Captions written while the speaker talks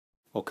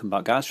Welcome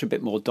back, guys, for a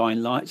bit more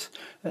Dying Light.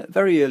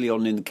 Very early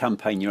on in the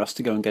campaign you're asked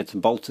to go and get a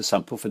bolter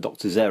sample for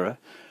Dr. Zere,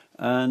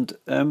 and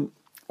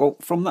well,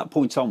 from that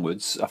point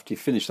onwards, after you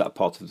finish that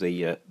part of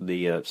the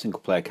single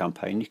player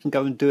campaign, you can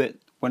go and do it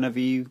whenever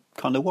you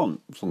kind of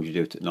want, as long as you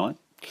do it at night,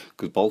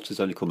 because bolters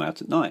only come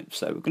out at night.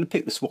 So we're going to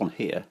pick this one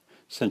here,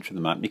 centre of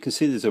the map, and you can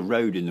see there's a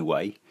road in the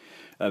way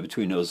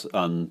between us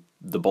and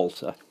the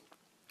bolter.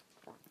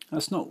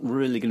 That's not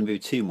really going to be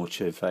too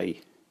much of a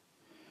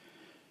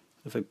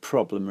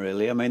problem,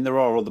 really. I mean, there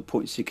are other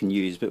points you can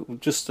use, but we'll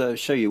just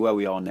show you where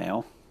we are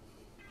now.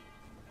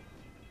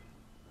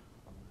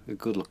 A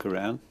good look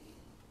around.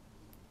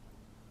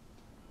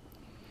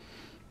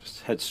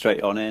 Just head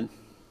straight on in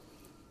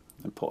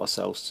and put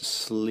ourselves to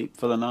sleep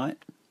for the night.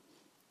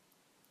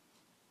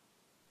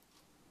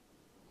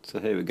 So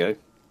here we go.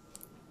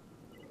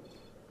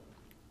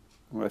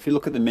 Well, if you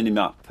look at the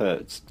mini-map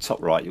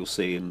top right, you'll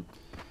see in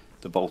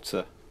the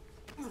bolter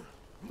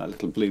that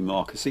little blue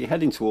marker. So you're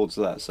heading towards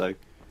that. So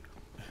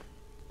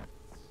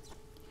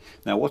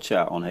now watch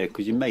out on here,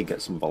 because you may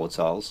get some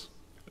volatiles,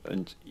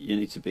 and you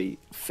need to be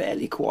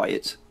fairly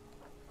quiet.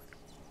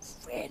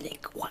 Fairly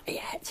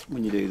quiet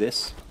when you do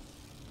this.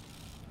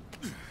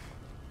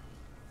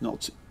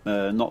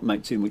 Not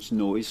make too much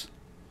noise.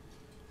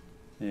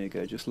 There you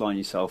go. Just line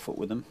yourself up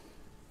with them.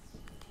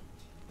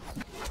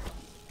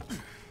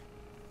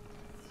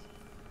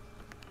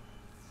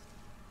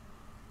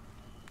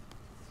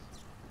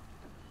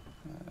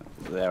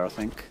 There, I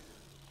think.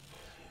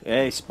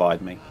 Yeah, he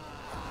spied me.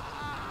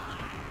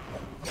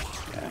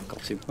 Yeah,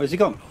 got him. Where's he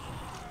gone?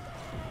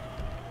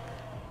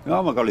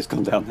 Oh my god, he's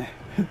gone down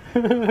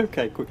there.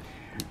 Okay, quick.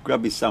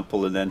 Grab his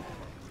sample and then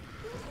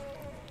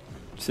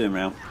turn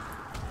around.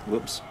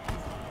 Whoops.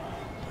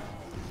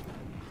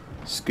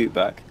 Scoot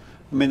back.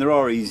 I mean, there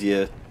are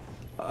easier,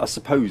 I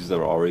suppose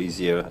there are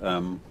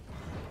easier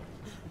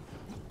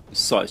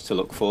sites to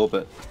look for,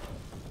 but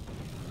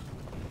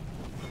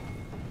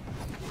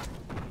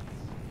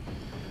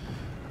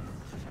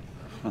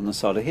on the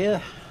side of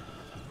here,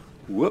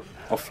 whoop,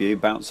 off you,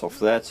 bounce off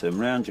there, turn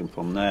around, jump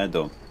on there,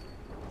 done.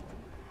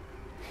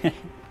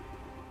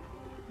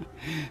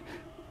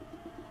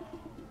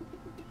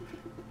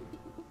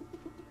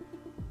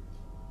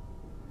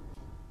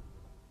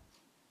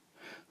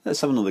 Let's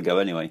have another go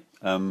anyway.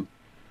 Like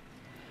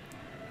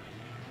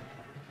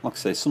I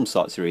say, some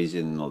sites are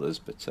easier than others,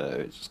 but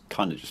it's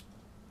kind of just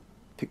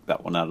pick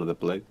that one out of the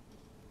blue.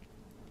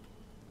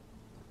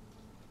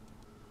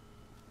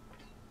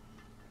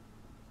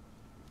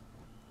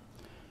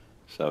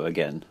 So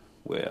again,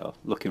 we're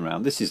looking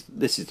around. This is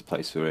the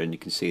place we're in. You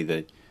can see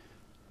the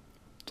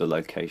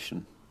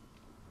location.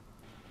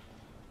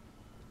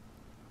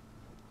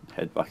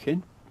 Head back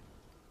in.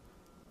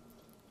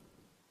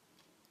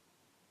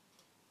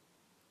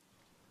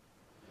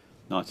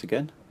 Night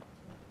again.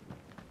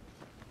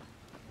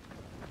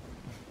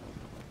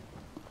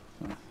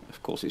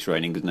 Of course it's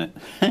raining, isn't it?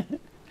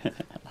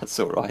 That's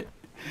all right.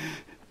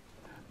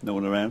 No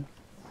one around.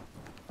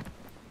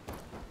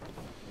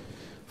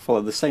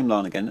 Follow the same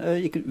line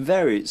again. You can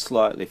vary it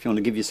slightly if you want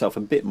to give yourself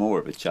a bit more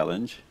of a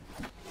challenge.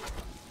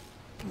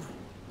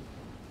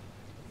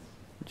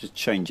 Just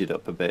change it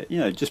up a bit. You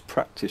know, just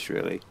practice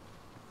really.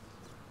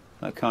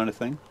 That kind of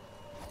thing.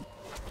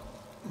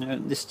 You know,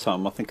 this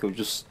time I think I'll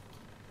just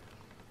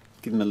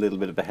give him a little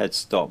bit of a head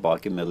start by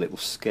giving him a little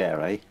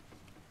scare, eh?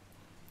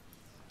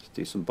 Let's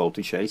do some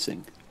bolty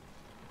chasing.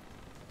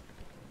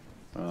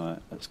 Right,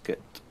 let's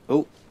get...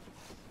 Oh!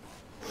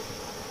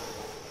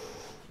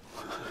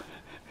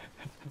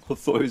 I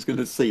thought he was going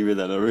to see me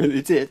then, I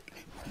really did.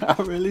 I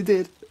really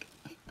did.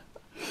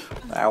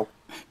 Wow.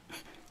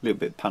 A little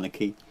bit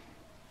panicky.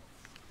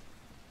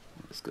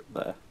 Let's get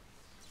there.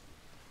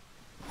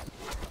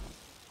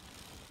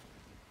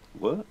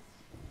 What?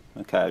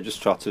 Okay, I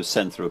just tried to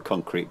ascend through a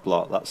concrete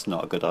block. That's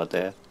not a good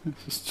idea.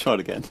 Let's try it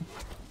again.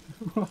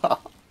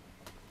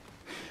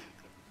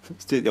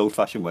 Let's do it the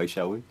old-fashioned way,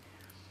 shall we?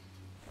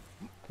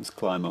 Let's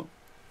climb up.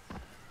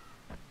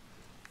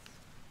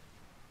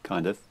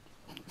 Kind of.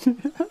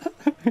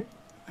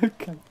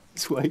 Okay,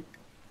 let's wait.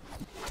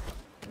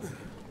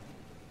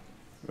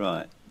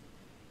 Right.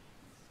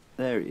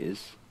 There he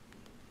is.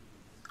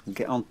 I'll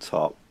get on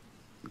top.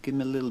 Give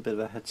him a little bit of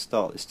a head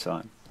start this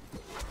time.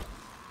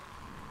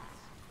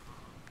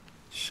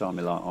 Shine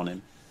my light on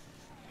him.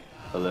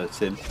 Alert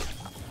him.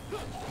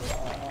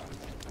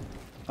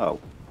 Oh,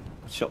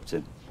 shocked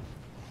him.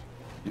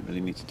 Didn't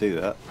really mean to do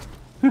that.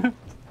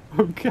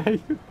 Okay.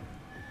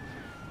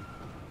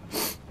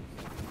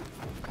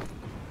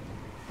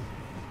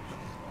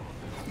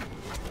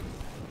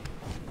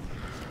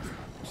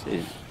 See,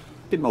 a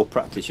bit more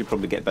practice, you'll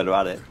probably get better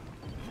at it.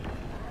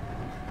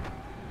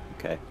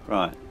 Okay,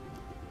 right.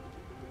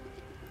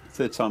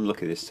 Third time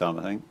lucky this time,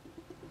 I think.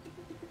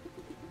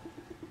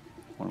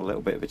 Want a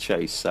little bit of a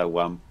chase,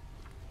 so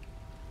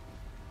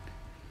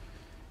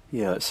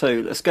yeah. So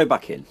let's go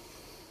back in.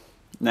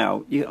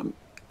 Now,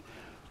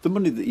 the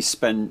money that you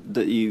spend,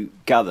 that you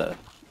gather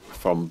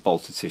from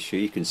bolter tissue,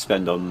 you can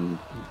spend on.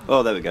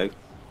 Oh, there we go.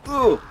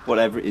 Oh,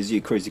 whatever it is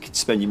you crazy could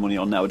spend your money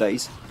on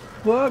nowadays.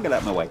 Well, get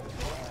out of my way.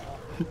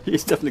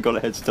 He's definitely got a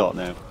head start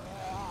now.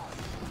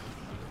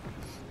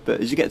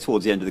 But as you get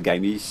towards the end of the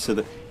game, you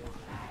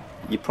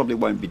probably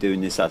won't be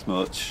doing this as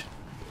much,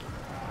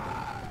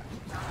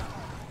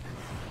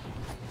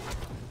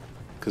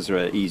 because there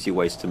are easier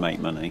ways to make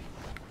money.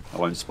 I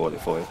won't spoil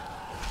it for you.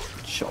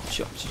 Chop,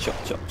 chop, chop,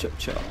 chop, chop,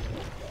 chop.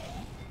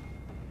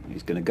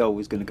 He's going to go,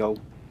 he's going to go.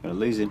 Going to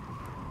lose him.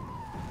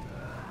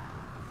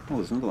 Oh,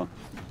 there's another one.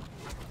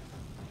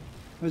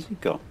 Where's he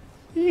gone?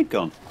 He's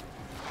gone.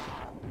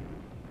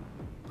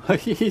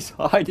 He's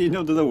hiding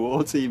under the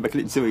water. You're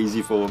making it too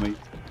easy for me.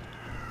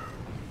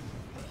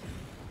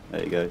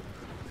 There you go.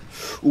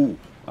 Ooh,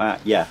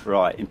 yeah,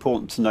 right.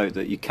 Important to note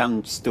that you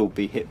can still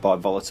be hit by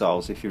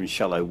volatiles if you're in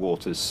shallow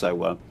waters,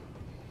 so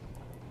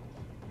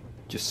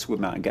just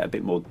swim out and get a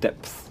bit more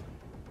depth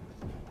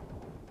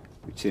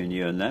between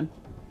you and them.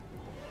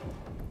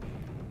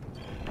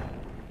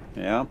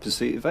 Yeah,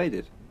 pursuit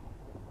evaded.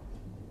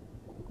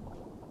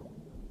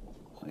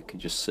 You can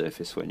just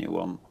surface when you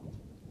want.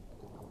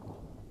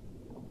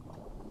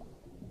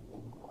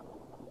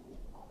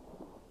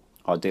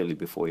 Ideally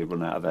before you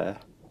run out of air.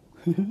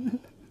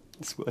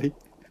 This way.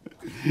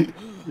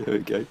 There we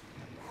go.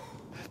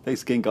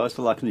 Thanks again, guys,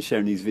 for liking and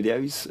sharing these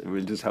videos. It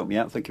really does help me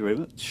out. Thank you very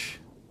much.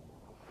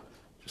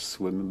 Just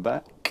swimming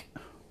back.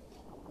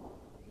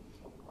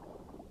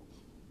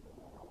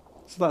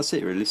 So that's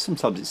it, really.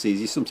 Sometimes it's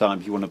easy.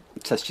 Sometimes you want to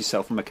test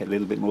yourself and make it a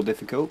little bit more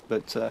difficult.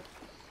 But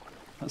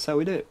that's how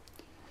we do it.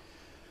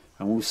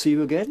 And we'll see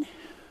you again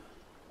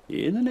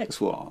in the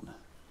next one.